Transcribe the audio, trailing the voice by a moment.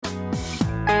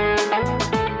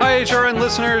HRN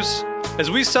listeners.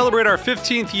 As we celebrate our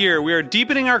 15th year, we are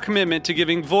deepening our commitment to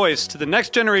giving voice to the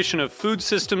next generation of food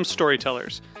systems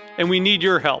storytellers, and we need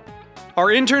your help. Our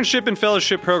internship and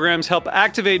fellowship programs help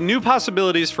activate new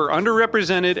possibilities for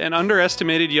underrepresented and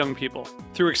underestimated young people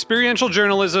through experiential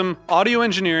journalism, audio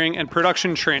engineering, and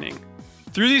production training.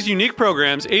 Through these unique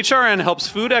programs, HRN helps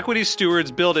food equity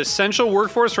stewards build essential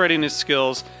workforce readiness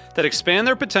skills that expand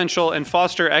their potential and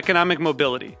foster economic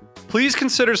mobility. Please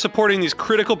consider supporting these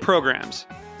critical programs.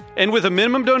 And with a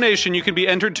minimum donation, you can be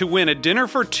entered to win a dinner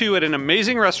for two at an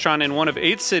amazing restaurant in one of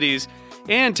 8 cities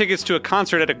and tickets to a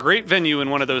concert at a great venue in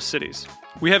one of those cities.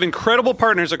 We have incredible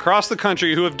partners across the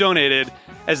country who have donated,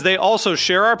 as they also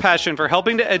share our passion for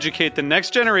helping to educate the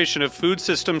next generation of food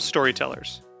systems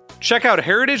storytellers. Check out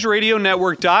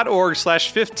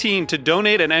heritageradionetwork.org/15 to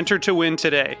donate and enter to win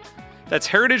today. That's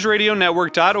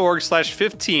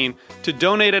heritageradionetwork.org/15 to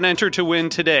donate and enter to win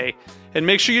today. And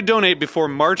make sure you donate before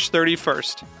March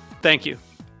 31st. Thank you.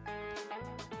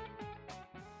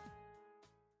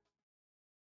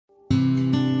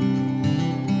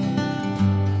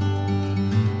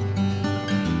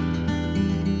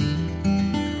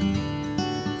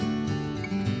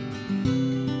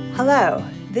 Hello,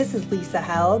 this is Lisa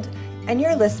Held, and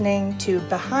you're listening to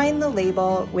Behind the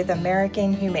Label with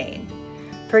American Humane,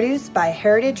 produced by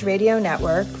Heritage Radio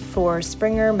Network for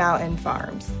Springer Mountain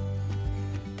Farms.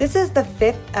 This is the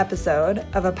 5th episode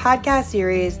of a podcast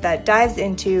series that dives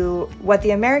into what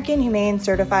the American Humane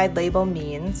Certified Label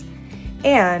means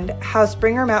and how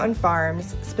Springer Mountain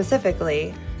Farms,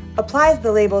 specifically, applies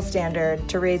the label standard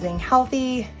to raising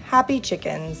healthy, happy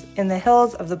chickens in the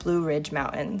hills of the Blue Ridge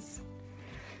Mountains.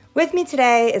 With me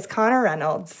today is Connor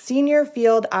Reynolds, Senior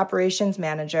Field Operations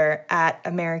Manager at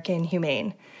American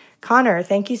Humane. Connor,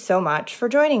 thank you so much for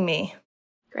joining me.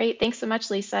 Great. Thanks so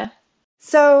much, Lisa.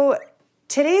 So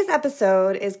today's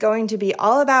episode is going to be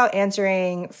all about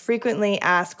answering frequently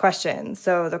asked questions.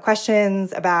 So the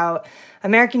questions about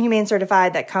American Humane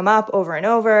Certified that come up over and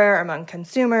over among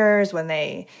consumers when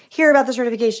they hear about the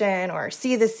certification or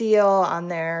see the seal on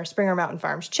their Springer Mountain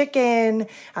Farms chicken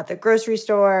at the grocery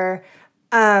store.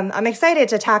 I'm excited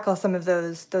to tackle some of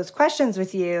those questions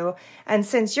with you. And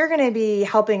since you're going to be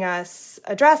helping us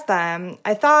address them,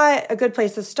 I thought a good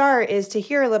place to start is to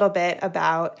hear a little bit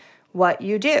about what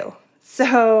you do.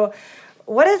 So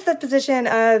what does the position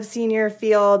of Senior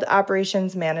Field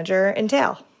Operations Manager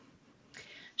entail?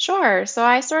 Sure. So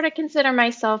I sort of consider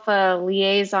myself a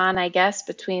liaison, I guess,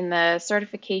 between the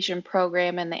certification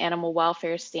program and the animal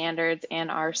welfare standards and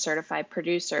our certified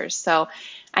producers. So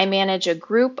I manage a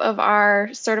group of our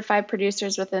certified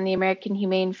producers within the American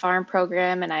Humane Farm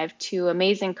Program, and I have 2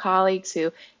 amazing colleagues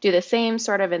who do the same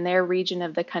sort of in their region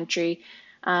of the country.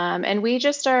 And we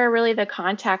just are really the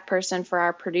contact person for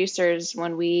our producers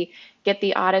when we get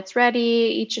the audits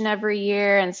ready each and every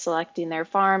year and selecting their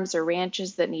farms or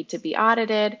ranches that need to be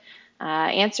audited,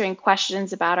 answering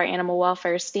questions about our animal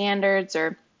welfare standards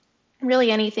or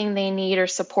really anything they need or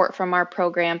support from our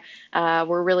program.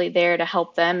 We're really there to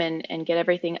help them and get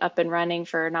everything up and running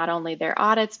for not only their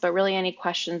audits, but really any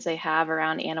questions they have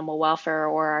around animal welfare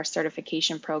or our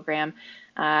certification program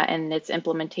and its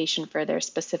implementation for their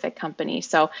specific company.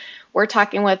 So we're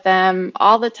talking with them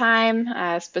all the time,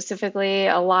 specifically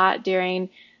a lot during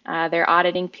their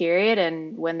auditing period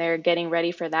and when they're getting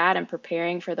ready for that and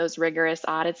preparing for those rigorous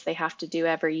audits they have to do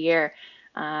every year.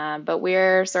 But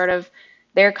we're sort of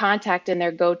their contact and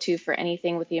their go-to for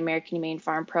anything with the American Humane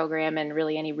Farm Program and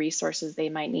really any resources they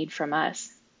might need from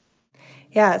us.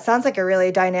 Yeah, it sounds like a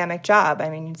really dynamic job. I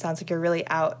mean, it sounds like you're really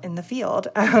out in the field.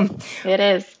 It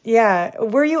is. Yeah.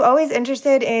 Were you always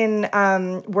interested in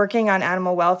working on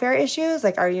animal welfare issues?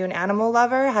 Like, are you an animal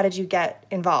lover? How did you get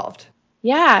involved?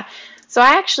 Yeah. So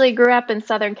I actually grew up in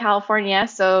Southern California,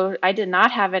 so I did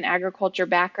not have an agriculture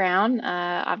background.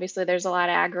 Obviously, there's a lot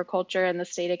of agriculture in the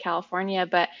state of California,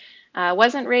 but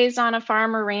wasn't raised on a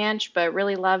farm or ranch, but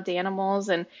really loved animals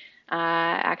and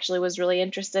actually was really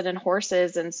interested in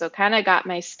horses. And so kind of got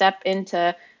my step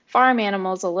into farm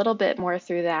animals a little bit more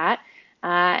through that.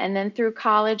 And then through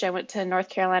college, I went to North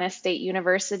Carolina State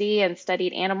University and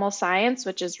studied animal science,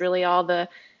 which is really all the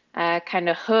kind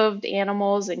of hooved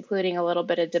animals, including a little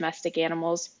bit of domestic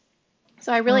animals.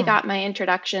 So I really got my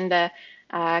introduction to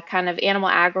kind of animal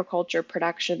agriculture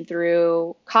production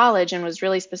through college and was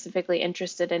really specifically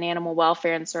interested in animal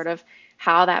welfare and sort of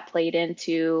how that played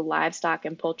into livestock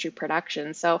and poultry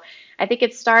production. So I think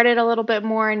it started a little bit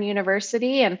more in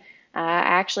university, and I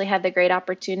actually had the great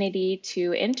opportunity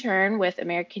to intern with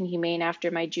American Humane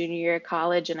after my junior year of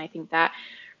college, and I think that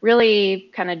really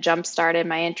kind of jump-started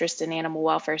my interest in animal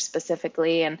welfare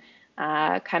specifically. And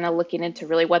kind of looking into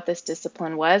really what this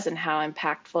discipline was and how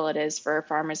impactful it is for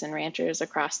farmers and ranchers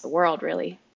across the world,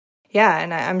 really. Yeah,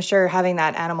 and I'm sure having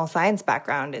that animal science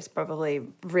background is probably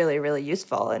really, really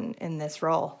useful in this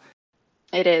role.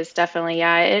 It is definitely,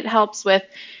 yeah. It helps with,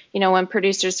 when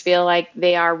producers feel like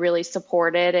they are really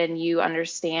supported and you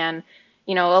understand,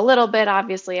 a little bit.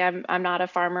 Obviously, I'm not a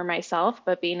farmer myself,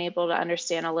 but being able to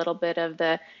understand a little bit of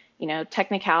the,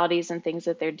 technicalities and things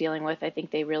that they're dealing with, I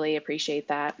think they really appreciate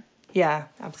that. Yeah,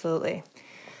 absolutely.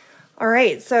 All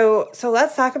right, so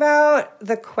let's talk about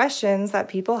the questions that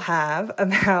people have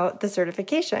about the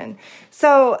certification.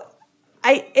 So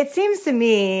it seems to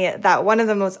me that one of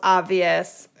the most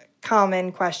obvious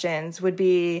common questions would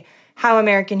be how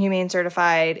American Humane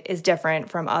Certified is different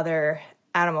from other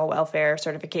animal welfare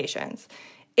certifications.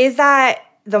 Is that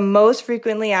the most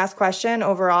frequently asked question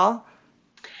overall?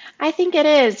 I think it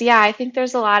is. Yeah, I think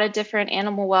there's a lot of different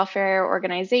animal welfare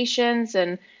organizations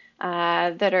and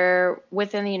that are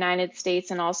within the United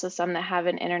States and also some that have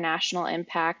an international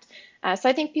impact. So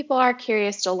I think people are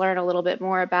curious to learn a little bit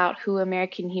more about who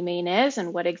American Humane is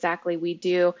and what exactly we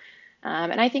do.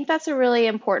 And I think that's a really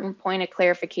important point of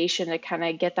clarification to kind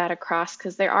of get that across,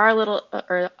 because there are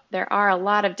a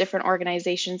lot of different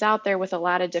organizations out there with a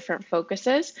lot of different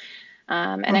focuses.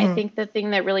 And I think the thing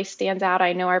that really stands out,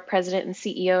 I know our president and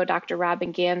CEO, Dr.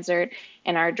 Robin Ganzert,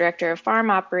 and our director of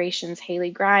farm operations, Haley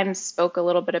Grimes, spoke a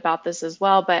little bit about this as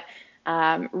well. But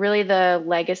really the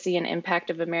legacy and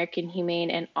impact of American Humane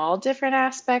in all different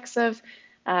aspects of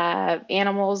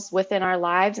animals within our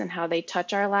lives and how they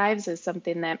touch our lives is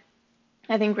something that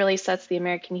I think really sets the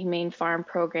American Humane Farm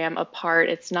Program apart.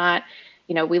 It's not,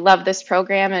 we love this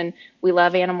program and we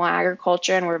love animal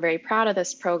agriculture and we're very proud of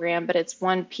this program, but it's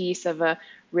one piece of a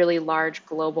really large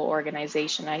global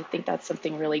organization. I think that's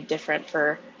something really different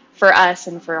for us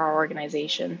and for our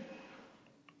organization.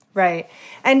 Right.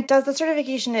 And does the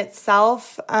certification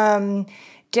itself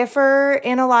differ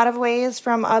in a lot of ways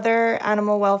from other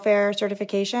animal welfare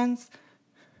certifications?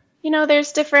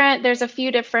 There's a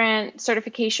few different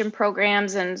certification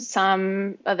programs, and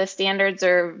some of the standards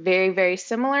are very, very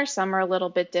similar. Some are a little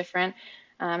bit different.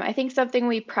 I think something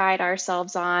we pride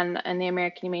ourselves on in the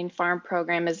American Humane Farm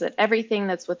Program is that everything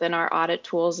that's within our audit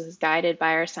tools is guided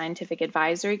by our scientific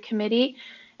advisory committee.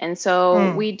 And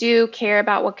so we do care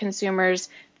about what consumers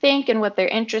think and what they're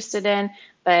interested in,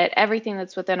 but everything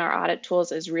that's within our audit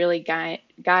tools is really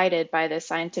guided by the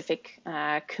scientific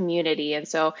community. And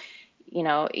so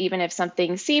even if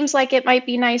something seems like it might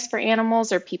be nice for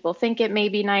animals or people think it may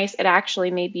be nice, it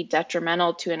actually may be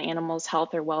detrimental to an animal's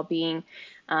health or well-being.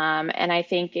 And I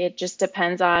think it just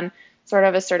depends on sort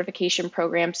of a certification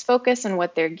program's focus and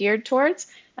what they're geared towards.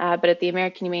 But at the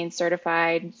American Humane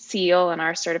Certified seal and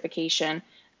our certification,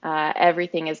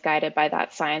 everything is guided by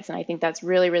that science. And I think that's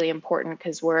really, really important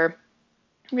because we're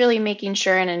really making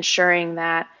sure and ensuring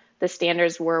that the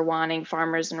standards we're wanting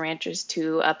farmers and ranchers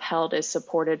to upheld is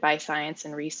supported by science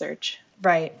and research.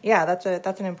 Right. Yeah, that's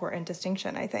an important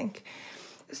distinction, I think.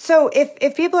 So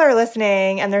if people are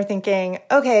listening and they're thinking,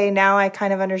 okay, now I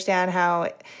kind of understand how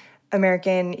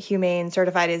American Humane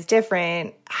Certified is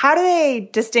different, how do they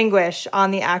distinguish on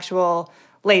the actual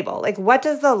label? Like, what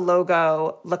does the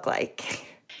logo look like?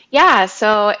 Yeah,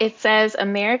 so it says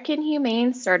American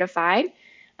Humane Certified.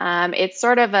 It's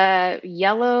sort of a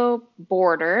yellow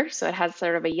border, so it has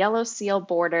sort of a yellow seal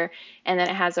border, and then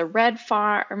it has a red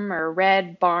farm or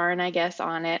red barn, I guess,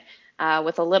 on it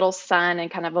with a little sun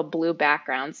and kind of a blue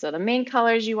background. So the main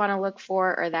colors you want to look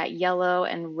for are that yellow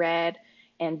and red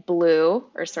and blue,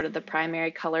 or sort of the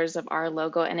primary colors of our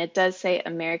logo, and it does say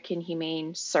American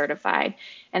Humane Certified.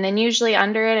 And then usually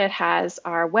under it, it has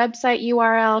our website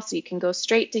URL, so you can go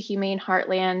straight to Humane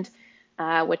Heartland,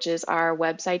 which is our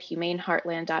website,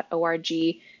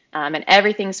 humaneheartland.org. And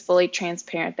everything's fully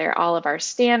transparent there. All of our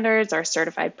standards, our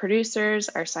certified producers,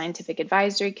 our scientific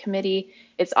advisory committee,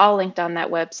 it's all linked on that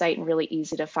website and really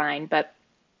easy to find. But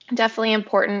definitely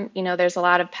important, there's a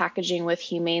lot of packaging with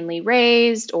humanely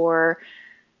raised or,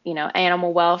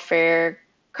 animal welfare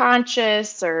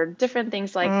conscious or different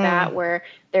things like that, where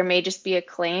there may just be a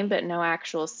claim but no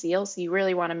actual seal. So you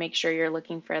really want to make sure you're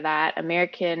looking for that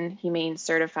American Humane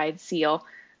Certified seal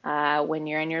when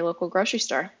you're in your local grocery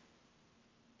store.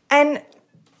 And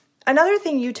another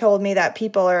thing you told me that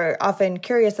people are often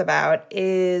curious about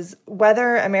is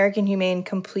whether American Humane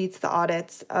completes the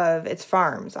audits of its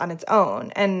farms on its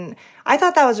own. And I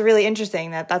thought that was really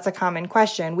interesting that that's a common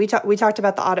question. We talked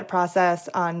about the audit process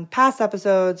on past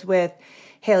episodes with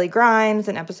Haley Grimes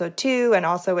in episode 2, and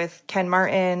also with Ken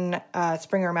Martin,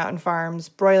 Springer Mountain Farms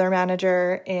broiler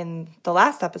manager in the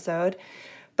last episode.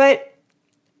 But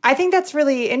I think that's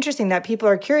really interesting that people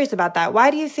are curious about that.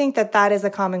 Why do you think that that is a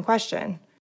common question?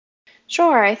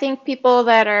 Sure. I think people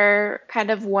that are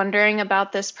kind of wondering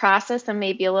about this process and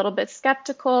maybe a little bit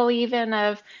skeptical even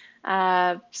of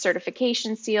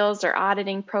certification seals or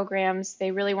auditing programs,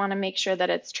 they really want to make sure that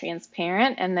it's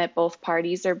transparent and that both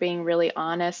parties are being really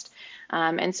honest.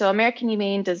 And so American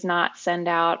Humane does not send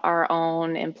out our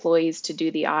own employees to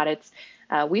do the audits.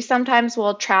 We sometimes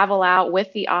will travel out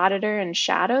with the auditor and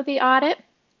shadow the audit,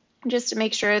 just to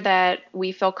make sure that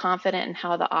we feel confident in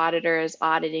how the auditor is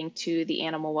auditing to the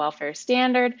animal welfare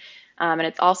standard. And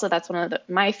it's also, that's one of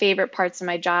my favorite parts of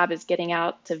my job, is getting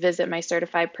out to visit my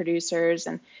certified producers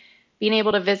and being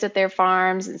able to visit their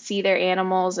farms and see their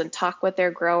animals and talk with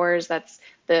their growers. That's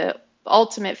the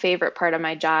ultimate favorite part of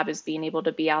my job, is being able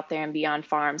to be out there and be on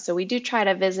farms. So we do try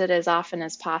to visit as often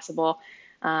as possible,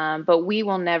 but we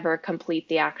will never complete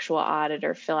the actual audit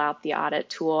or fill out the audit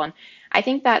tool. And I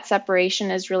think that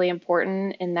separation is really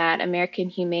important, in that American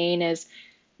Humane is,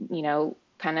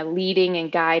 kind of leading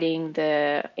and guiding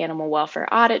the animal welfare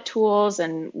audit tools,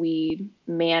 and we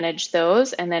manage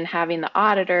those, and then having the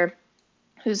auditor,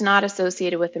 who's not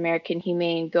associated with American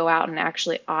Humane, go out and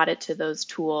actually audit to those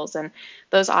tools. And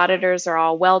those auditors are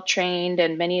all well trained,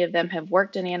 and many of them have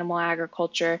worked in animal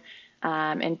agriculture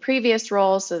in previous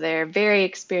roles, so they're very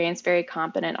experienced, very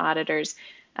competent auditors.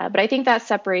 But I think that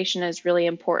separation is really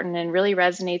important and really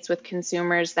resonates with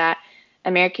consumers, that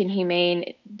American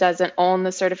Humane doesn't own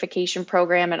the certification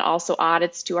program and also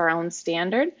audits to our own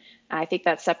standard. I think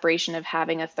that separation of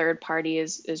having a third party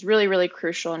is really, really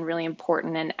crucial and really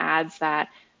important, and adds that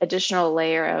additional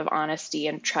layer of honesty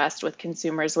and trust with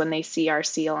consumers when they see our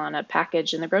seal on a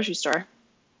package in the grocery store.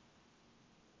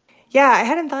 Yeah, I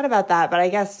hadn't thought about that, but I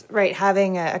guess, right,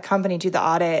 having a company do the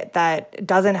audit that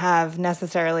doesn't have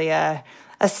necessarily a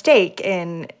stake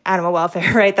in animal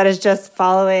welfare, right, that is just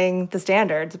following the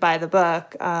standards by the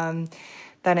book,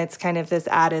 then it's kind of this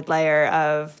added layer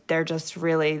of they're just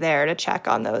really there to check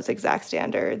on those exact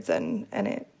standards, and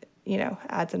it,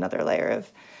 adds another layer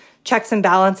of checks and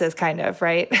balances, kind of,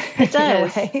 right? It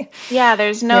does. Yeah,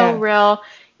 there's no real,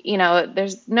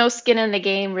 there's no skin in the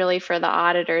game really for the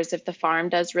auditors. If the farm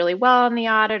does really well in the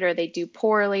audit or they do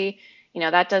poorly,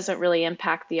 that doesn't really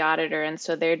impact the auditor. And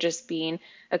so they're just being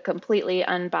a completely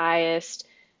unbiased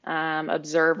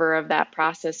observer of that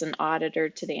process and auditor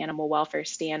to the animal welfare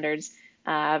standards,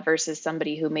 versus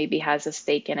somebody who maybe has a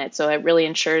stake in it. So it really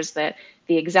ensures that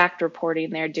the exact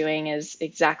reporting they're doing is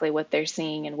exactly what they're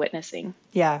seeing and witnessing.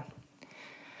 Yeah.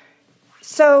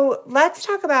 So let's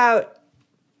talk about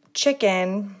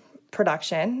chicken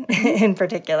production in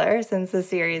particular, since the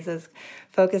series is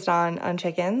focused on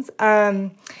chickens.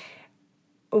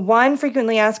 One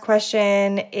frequently asked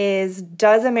question is,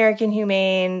 does American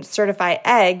Humane certify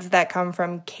eggs that come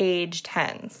from caged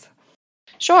hens?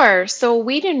 Sure. So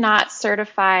we do not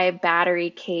certify battery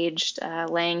caged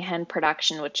laying hen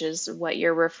production, which is what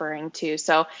you're referring to.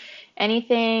 So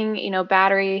anything,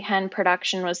 battery hen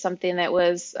production was something that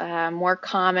was more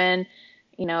common,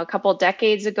 a couple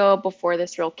decades ago, before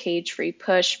this real cage-free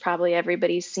push. Probably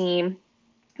everybody's seen,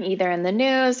 either in the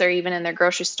news or even in their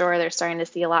grocery store, they're starting to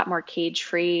see a lot more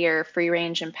cage-free or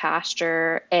free-range and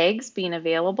pasture eggs being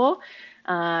available.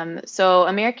 So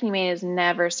American Humane has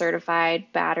never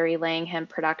certified battery laying hen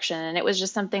production, and it was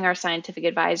just something our scientific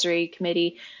advisory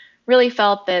committee really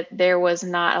felt that there was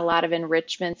not a lot of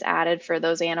enrichments added for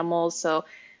those animals. So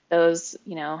those,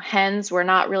 hens were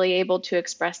not really able to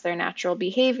express their natural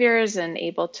behaviors and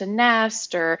able to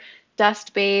nest or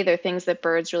dust bathe, or things that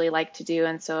birds really like to do.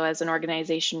 And so as an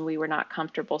organization, we were not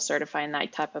comfortable certifying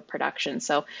that type of production.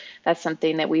 So that's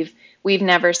something that we've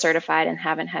never certified, and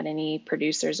haven't had any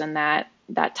producers in that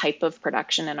type of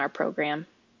production in our program.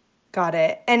 Got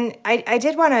it. And I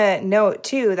did want to note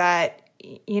too that,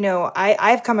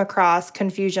 I've come across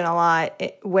confusion a lot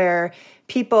where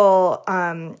people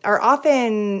are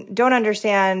often don't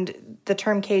understand the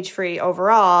term cage-free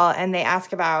overall, and they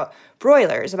ask about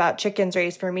broilers, about chickens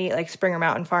raised for meat, like Springer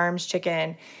Mountain Farms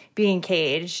chicken being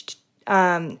caged.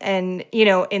 And,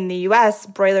 in the U.S.,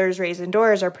 broilers raised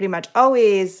indoors are pretty much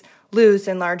always loose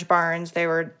in large barns.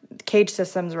 Cage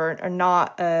systems are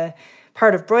not a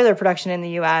part of broiler production in the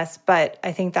U.S., but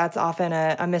I think that's often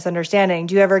a misunderstanding.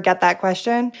 Do you ever get that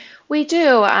question? We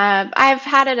do. I've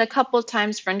had it a couple of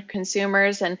times from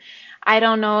consumers, and I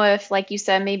don't know if, like you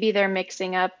said, maybe they're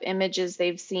mixing up images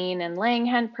they've seen in laying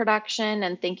hen production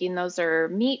and thinking those are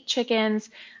meat chickens.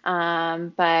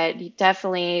 But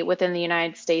definitely within the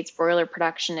United States, broiler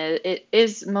production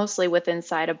is mostly within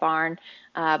inside a barn.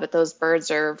 But those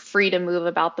birds are free to move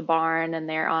about the barn, and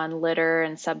they're on litter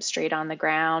and substrate on the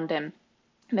ground, and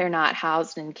they're not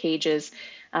housed in cages.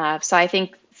 So I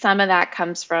think some of that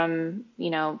comes from,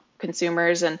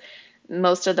 consumers, and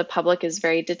most of the public is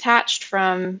very detached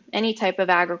from any type of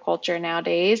agriculture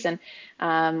nowadays. And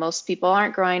most people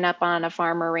aren't growing up on a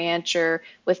farm or ranch or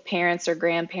with parents or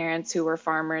grandparents who were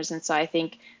farmers. And so I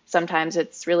think sometimes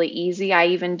it's really easy. I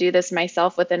even do this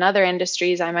myself within other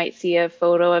industries. I might see a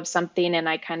photo of something and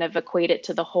I kind of equate it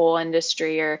to the whole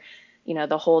industry or,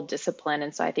 the whole discipline.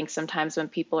 And so I think sometimes when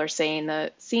people are seeing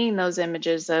those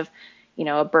images of,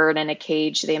 a bird in a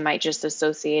cage, they might just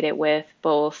associate it with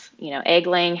both, egg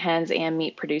laying hens and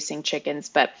meat producing chickens.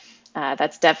 But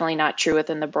that's definitely not true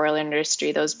within the broiler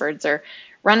industry. Those birds are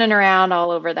running around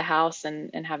all over the house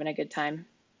and having a good time.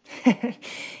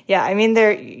 Yeah, I mean,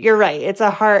 you're right.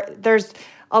 There's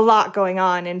a lot going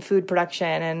on in food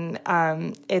production,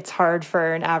 and it's hard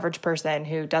for an average person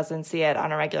who doesn't see it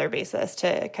on a regular basis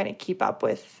to kind of keep up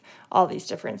with all these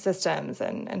different systems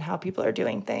and how people are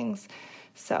doing things.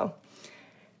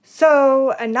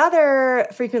 So another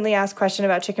frequently asked question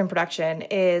about chicken production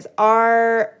is,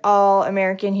 are all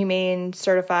American Humane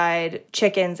certified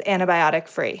chickens antibiotic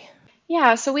free?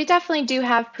 Yeah, so we definitely do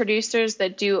have producers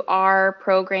that do our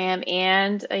program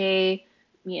and a,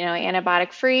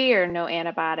 antibiotic free or no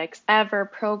antibiotics ever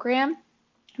program.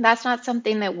 That's not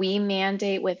something that we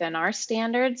mandate within our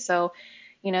standards. So,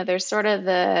 there's sort of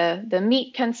the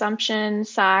meat consumption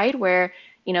side where,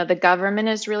 the government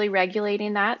is really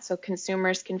regulating that. So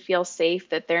consumers can feel safe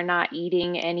that they're not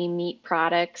eating any meat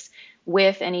products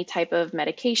with any type of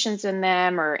medications in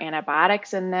them or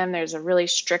antibiotics in them. There's a really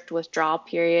strict withdrawal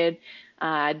period,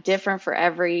 different for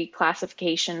every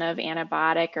classification of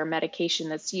antibiotic or medication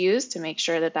that's used to make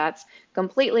sure that that's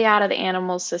completely out of the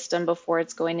animal system before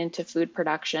it's going into food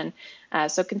production.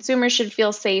 So consumers should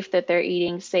feel safe that they're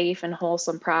eating safe and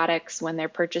wholesome products when they're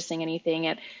purchasing anything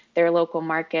at their local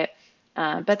market.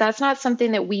 But that's not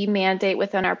something that we mandate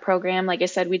within our program. Like I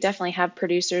said, we definitely have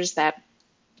producers that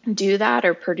do that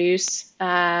or produce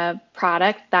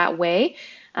product that way.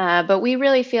 But we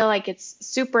really feel like it's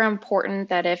super important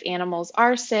that if animals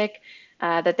are sick,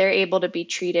 that they're able to be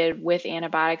treated with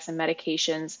antibiotics and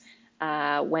medications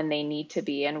when they need to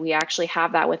be. And we actually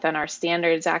have that within our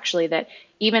standards, actually, that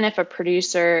even if a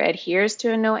producer adheres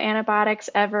to a no antibiotics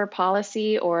ever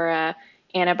policy or a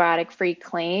antibiotic-free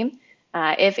claim,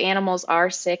 if animals are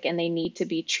sick and they need to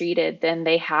be treated, then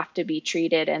they have to be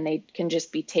treated and they can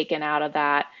just be taken out of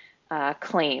that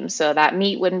claim. So that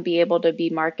meat wouldn't be able to be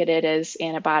marketed as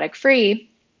antibiotic free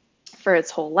for its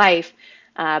whole life.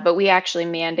 But we actually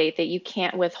mandate that you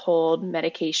can't withhold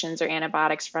medications or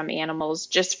antibiotics from animals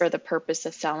just for the purpose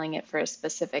of selling it for a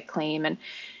specific claim. And,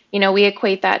 we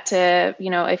equate that to,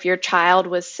 if your child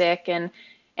was sick and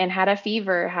had a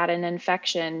fever, had an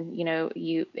infection,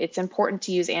 it's important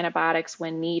to use antibiotics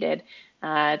when needed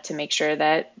to make sure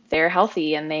that they're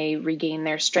healthy and they regain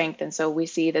their strength. And so we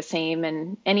see the same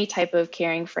in any type of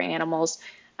caring for animals.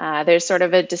 There's sort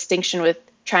of a distinction with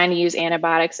trying to use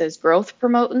antibiotics as growth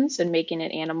promotants and making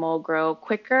an animal grow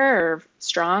quicker or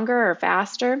stronger or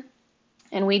faster.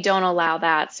 And we don't allow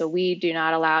that. So we do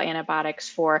not allow antibiotics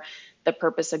for the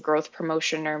purpose of growth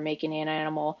promotion or making an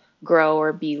animal grow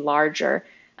or be larger.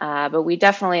 But we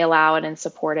definitely allow it and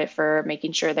support it for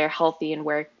making sure they're healthy and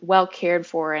well cared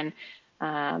for, and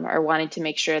are wanting to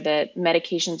make sure that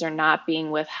medications are not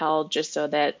being withheld just so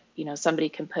that somebody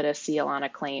can put a seal on a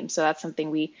claim. So that's something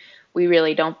we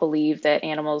really don't believe, that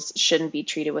animals shouldn't be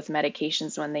treated with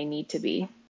medications when they need to be.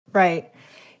 Right.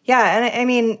 Yeah, and I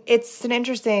mean, it's an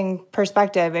interesting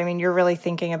perspective. I mean, you're really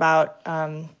thinking about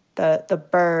the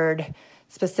bird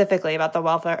specifically, about the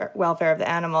welfare of the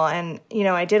animal. And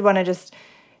I did want to just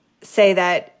say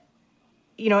that,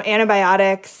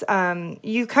 antibiotics,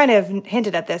 you kind of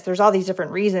hinted at this. There's all these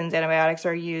different reasons antibiotics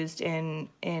are used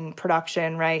in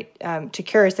production, right? To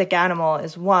cure a sick animal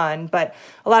is one, but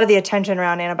a lot of the attention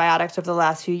around antibiotics over the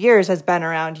last few years has been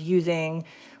around using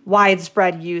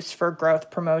widespread use for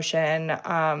growth promotion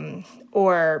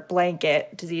or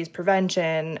blanket disease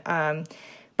prevention.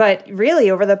 But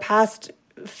really, over the past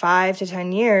 5 to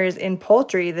 10 years in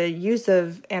poultry, the use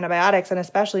of antibiotics, and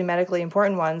especially medically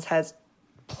important ones, has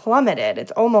plummeted.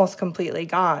 It's almost completely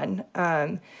gone.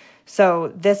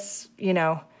 So this,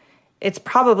 it's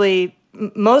probably,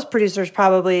 most producers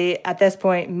probably at this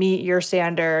point meet your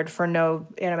standard for no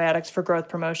antibiotics for growth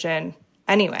promotion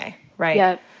anyway, right?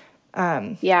 Yeah.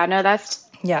 In poultry.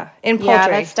 Yeah,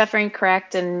 that's definitely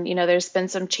correct. And, there's been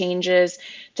some changes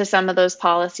to some of those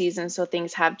policies. And so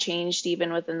things have changed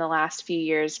even within the last few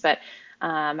years. But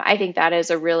I think that is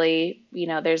a really,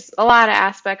 there's a lot of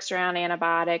aspects around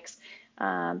antibiotics.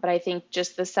 But I think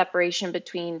just the separation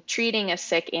between treating a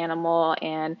sick animal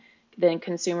and then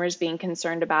consumers being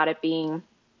concerned about it being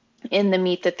in the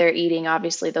meat that they're eating.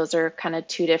 Obviously, those are kind of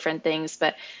two different things,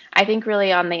 but I think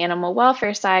really on the animal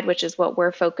welfare side, which is what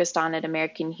we're focused on at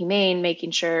American Humane,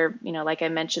 making sure, like I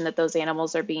mentioned, that those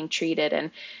animals are being treated.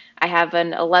 And I have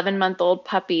an 11-month-old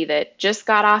puppy that just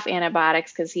got off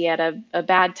antibiotics because he had a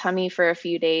bad tummy for a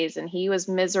few days and he was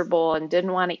miserable and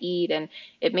didn't want to eat. And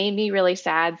it made me really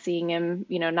sad seeing him,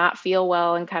 not feel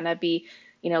well and kind of be,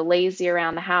 lazy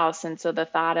around the house. And so the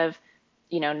thought of,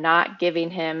 not giving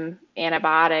him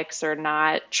antibiotics or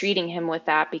not treating him with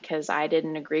that because I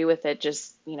didn't agree with it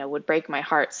just, would break my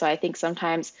heart. So I think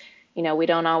sometimes, we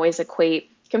don't always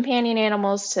equate companion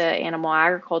animals to animal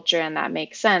agriculture, and that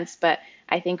makes sense. But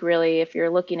I think really if you're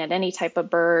looking at any type of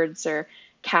birds or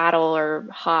cattle or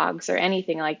hogs or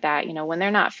anything like that, when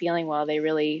they're not feeling well, they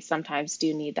really sometimes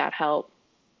do need that help.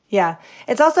 Yeah.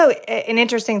 It's also an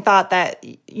interesting thought that,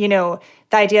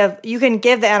 the idea of you can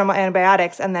give the animal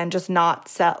antibiotics and then just not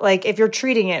sell, like if you're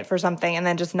treating it for something and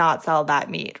then just not sell that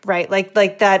meat, right? Like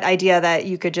that idea that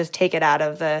you could just take it out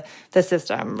of the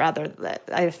system rather that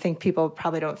I think people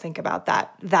probably don't think about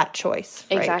that choice.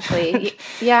 Right? Exactly.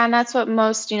 Yeah. And that's what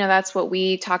that's what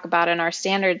we talk about in our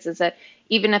standards is that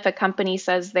even if a company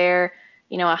says they're,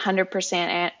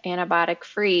 100% antibiotic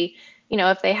free,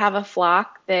 if they have a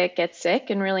flock that gets sick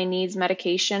and really needs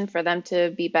medication for them to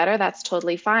be better, that's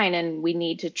totally fine. And we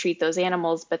need to treat those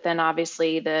animals. But then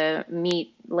obviously the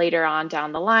meat later on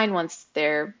down the line, once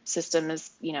their system is,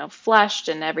 flushed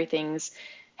and everything's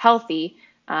healthy,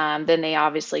 then they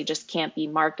obviously just can't be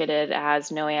marketed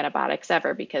as no antibiotics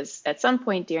ever because at some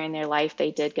point during their life,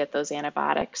 they did get those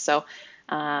antibiotics. So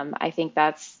I think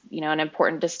that's, an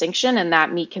important distinction, and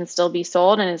that meat can still be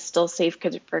sold and is still safe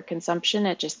for consumption.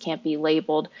 It just can't be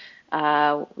labeled,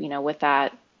 with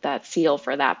that seal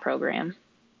for that program.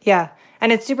 Yeah.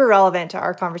 And it's super relevant to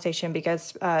our conversation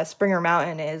because Springer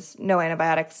Mountain is no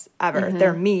antibiotics ever. Mm-hmm.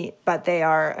 They're meat, but they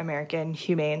are American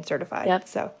Humane certified. Yep.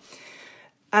 So,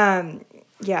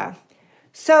 yeah.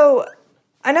 So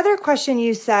another question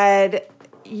you said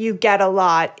you get a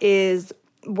lot is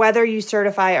whether you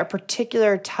certify a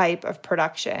particular type of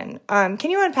production. Can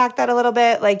you unpack that a little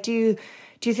bit? Like, do you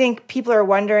think people are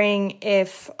wondering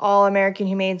if all American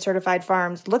Humane certified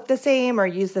farms look the same or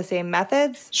use the same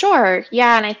methods? Sure.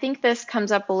 Yeah. And I think this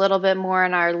comes up a little bit more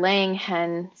in our laying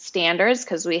hen standards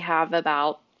because we have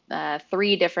about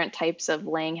 3 different types of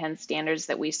laying hen standards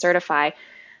that we certify.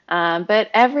 But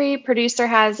every producer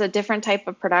has a different type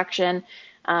of production.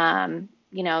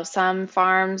 Some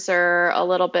farms are a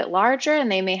little bit larger and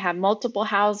they may have multiple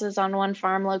houses on one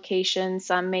farm location.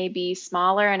 Some may be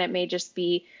smaller and it may just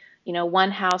be,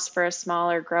 one house for a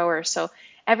smaller grower. So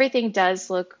everything does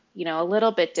look, a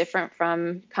little bit different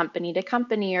from company to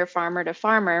company or farmer to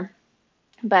farmer.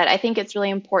 But I think it's really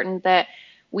important that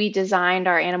we designed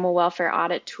our animal welfare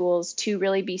audit tools to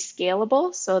really be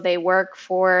scalable. So they work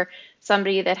for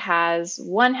somebody that has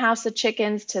one house of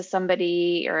chickens to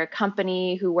somebody or a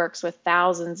company who works with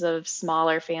thousands of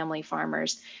smaller family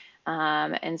farmers.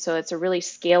 And so it's a really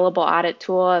scalable audit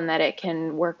tool and that it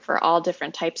can work for all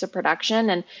different types of production.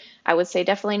 And I would say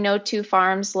definitely no 2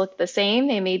 farms look the same.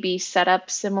 They may be set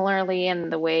up similarly in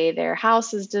the way their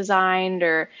house is designed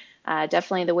or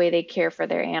definitely the way they care for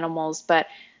their animals. But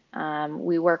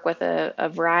we work with a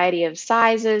variety of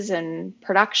sizes and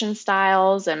production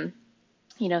styles, and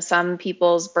some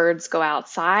people's birds go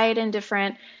outside in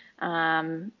different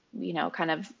kind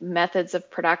of methods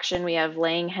of production. We have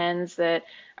laying hens that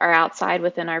are outside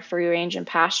within our free range and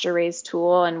pasture raised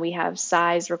tool, and we have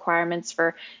size requirements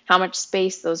for how much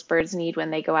space those birds need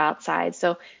when they go outside.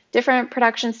 So different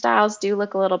production styles do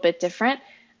look a little bit different.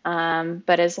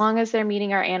 But as long as they're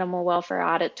meeting our animal welfare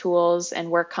audit tools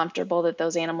and we're comfortable that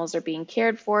those animals are being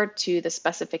cared for to the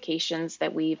specifications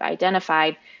that we've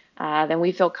identified, then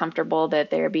we feel comfortable that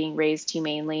they're being raised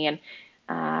humanely and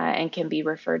can be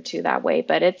referred to that way.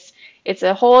 But it's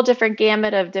a whole different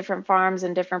gamut of different farms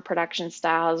and different production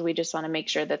styles. We just want to make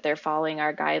sure that they're following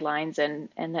our guidelines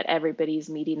and that everybody's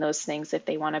meeting those things if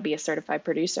they want to be a certified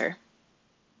producer.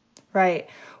 Right.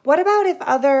 What about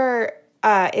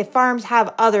if farms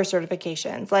have other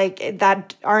certifications like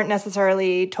that aren't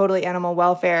necessarily totally animal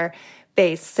welfare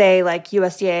based, say like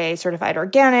USDA certified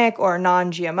organic or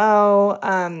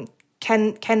non-GMO?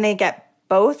 Can they get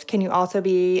both? Can you also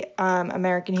be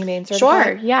American Humane certified?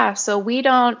 Sure, yeah. So we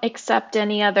don't accept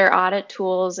any other audit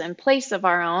tools in place of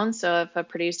our own. So if a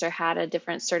producer had a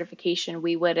different certification,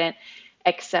 we wouldn't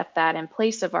accept that in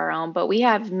place of our own. But we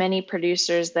have many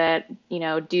producers that do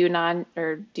do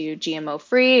GMO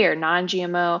free or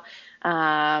non-GMO,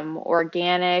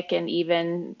 organic, and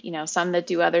even some that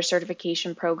do other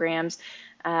certification programs,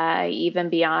 even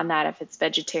beyond that if it's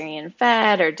vegetarian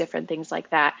fed or different things like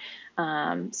that.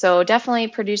 So definitely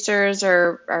producers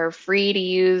are free to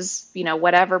use,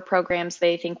 whatever programs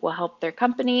they think will help their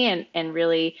company and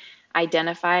really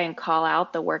identify and call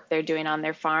out the work they're doing on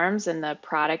their farms and the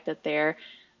product that they're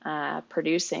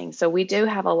producing. So we do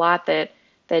have a lot that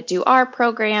do our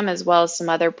program, as well as some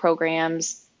other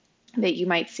programs that you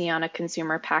might see on a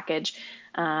consumer package.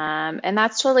 And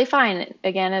that's totally fine.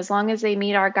 Again, as long as they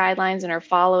meet our guidelines and are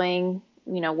following,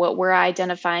 what we're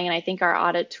identifying. And I think our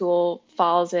audit tool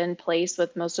falls in place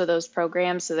with most of those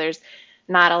programs. So there's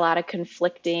not a lot of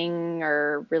conflicting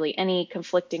or really any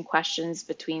conflicting questions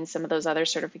between some of those other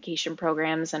certification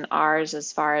programs and ours,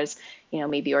 as far as,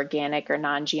 maybe organic or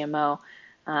non-GMO.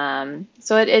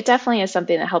 So it definitely is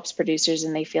something that helps producers,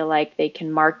 and they feel like they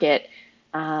can market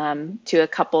to a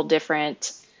couple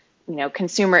different,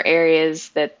 consumer areas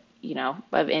that,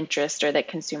 of interest, or that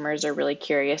consumers are really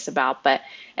curious about. But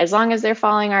as long as they're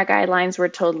following our guidelines, we're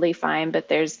totally fine. But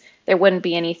there wouldn't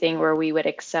be anything where we would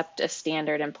accept a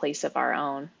standard in place of our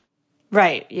own.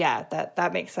 Right. Yeah,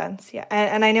 that makes sense. Yeah.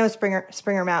 And I know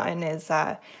Springer Mountain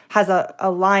has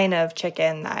a line of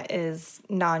chicken that is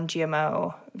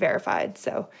non-GMO verified.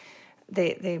 So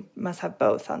they must have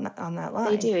both on that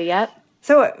line. They do, yep.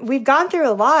 So we've gone through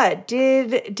a lot.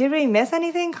 Did we miss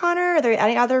anything, Connor? Are there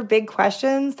any other big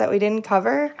questions that we didn't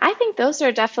cover? I think those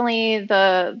are definitely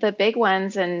the big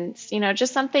ones. And,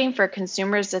 just something for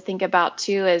consumers to think about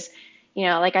too is,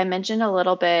 like I mentioned a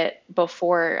little bit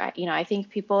before, I think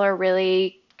people are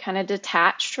really kind of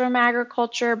detached from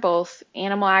agriculture, both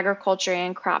animal agriculture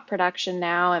and crop production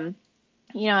now. And,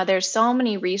 there's so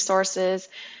many resources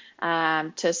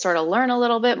to sort of learn a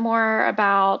little bit more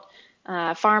about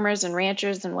farmers and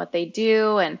ranchers and what they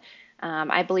do. And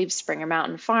I believe Springer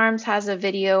Mountain Farms has a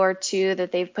video or two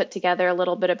that they've put together a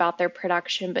little bit about their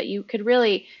production. But you could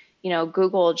really,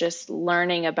 Google just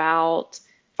learning about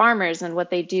farmers and what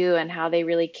they do and how they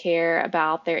really care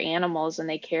about their animals and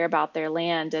they care about their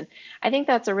land. And I think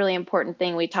that's a really important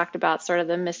thing. We talked about sort of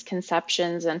the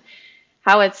misconceptions and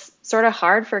how it's sort of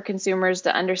hard for consumers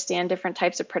to understand different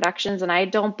types of productions. And I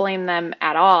don't blame them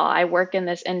at all. I work in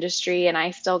this industry and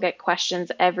I still get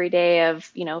questions every day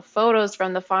of, photos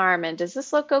from the farm. And does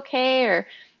this look okay? Or,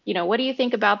 what do you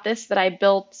think about this that I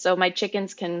built so my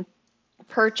chickens can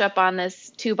perch up on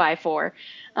this 2x4?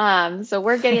 So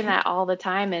we're getting that all the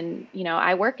time. And,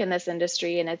 I work in this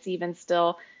industry and it's even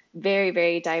still very,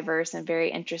 very diverse and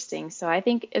very interesting. So I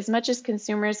think as much as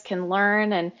consumers can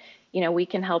learn and, we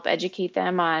can help educate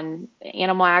them on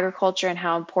animal agriculture and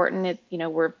how important it,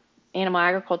 animal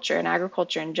agriculture and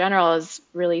agriculture in general is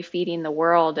really feeding the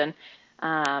world. And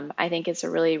I think it's a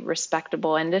really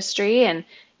respectable industry and,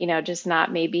 just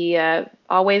not maybe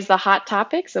always the hot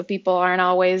topic. So people aren't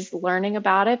always learning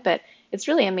about it, but it's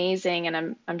really amazing.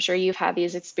 And I'm sure you've had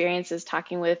these experiences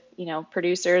talking with,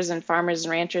 producers and farmers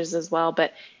and ranchers as well,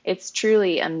 but it's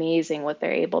truly amazing what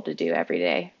they're able to do every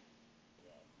day.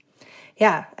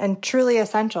 Yeah, and truly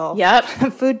essential. Yep.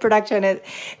 Food production,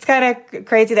 it's kind of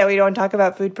crazy that we don't talk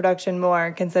about food production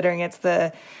more, considering it's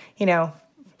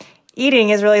eating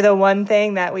is really the one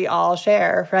thing that we all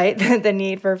share, right? The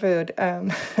need for food.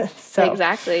 So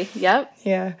exactly. Yep.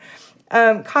 Yeah.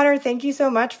 Connor, thank you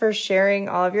so much for sharing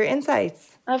all of your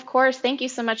insights. Of course. Thank you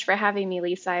so much for having me,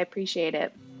 Lisa. I appreciate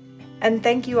it. And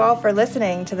thank you all for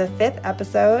listening to the 5th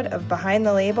episode of Behind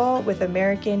the Label with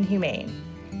American Humane.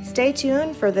 Stay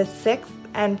tuned for the 6th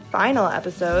and final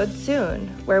episode soon,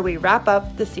 where we wrap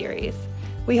up the series.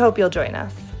 We hope you'll join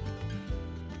us.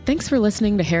 Thanks for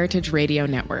listening to Heritage Radio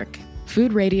Network,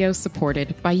 food radio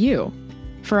supported by you.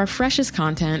 For our freshest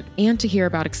content and to hear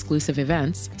about exclusive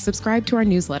events, subscribe to our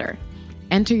newsletter.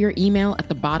 Enter your email at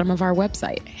the bottom of our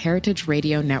website,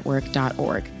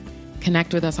 heritageradionetwork.org.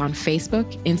 Connect with us on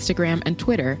Facebook, Instagram, and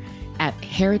Twitter at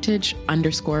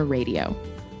heritage_radio.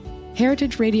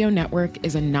 Heritage Radio Network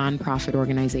is a nonprofit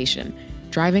organization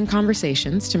driving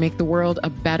conversations to make the world a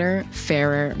better,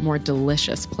 fairer, more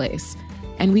delicious place.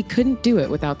 And we couldn't do it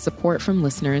without support from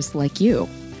listeners like you.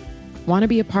 Want to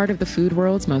be a part of the food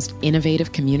world's most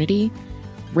innovative community?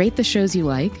 Rate the shows you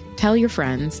like, tell your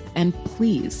friends, and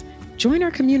please join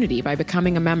our community by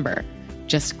becoming a member.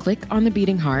 Just click on the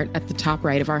beating heart at the top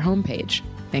right of our homepage.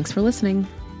 Thanks for listening.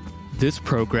 This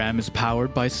program is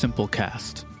powered by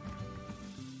Simplecast.